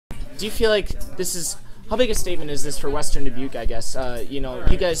do you feel like this is, how big a statement is this for Western Dubuque, I guess? You know,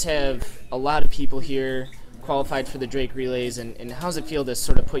 you guys have a lot of people here qualified for the Drake Relays, and how's it feel to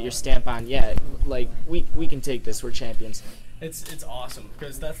sort of put your stamp on, yeah, like, we can take this, we're champions? It's awesome,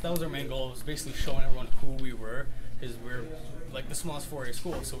 because that was our main goal, was basically showing everyone who we were, because we're like the smallest 4A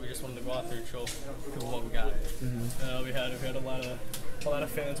school, so we just wanted to go out there and show people what we got. Mm-hmm. We had a lot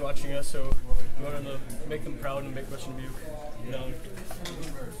of fans watching us, so we wanted to make them proud and make Western Dubuque known.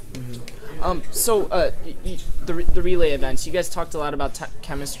 The relay events, you guys talked a lot about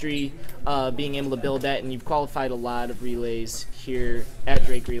chemistry, being able to build that, and you've qualified a lot of relays here at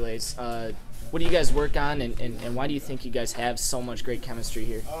Drake Relays. What do you guys work on, and why do you think you guys have so much great chemistry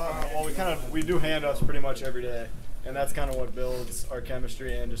here? Well, we do handoffs pretty much every day, and that's kind of what builds our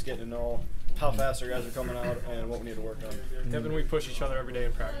chemistry and just getting to know how fast our guys are coming out and what we need to work on. Devin, we push each other every day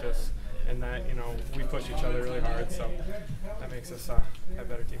in practice, and that, you know, we push each other really hard, so that makes us have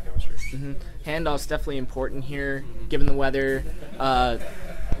better team chemistry. Handoff's definitely important here, given the weather.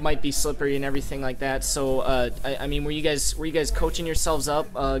 Might be slippery and everything like that. So, I mean, were you guys coaching yourselves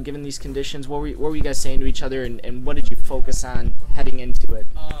up given these conditions? What were you guys saying to each other, and what did you focus on heading into it?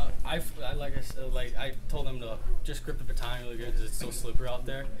 I told them to just grip the baton really good because it's so slippery out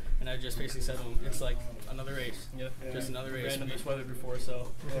there, and I just basically said to them, it's like another race, just another race. We ran in this weather before,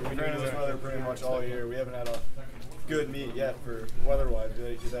 so we ran in this weather pretty much all year. We haven't had a good meet yet for weather-wise.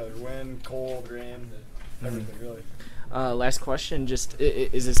 Either wind, cold, rain, everything really. Last question, just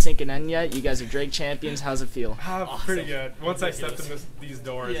is it sinking in yet? You guys are Drake champions. How's it feel? Awesome. Pretty good. Once I stepped in these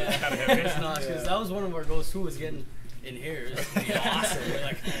doors, yeah. It's kind of heavy. It's not, because that was one of our goals too, was getting in here. It was awesome. We're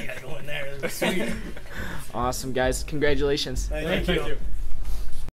like, you gotta go in there. It was sweet. Awesome, guys. Congratulations. Thank you.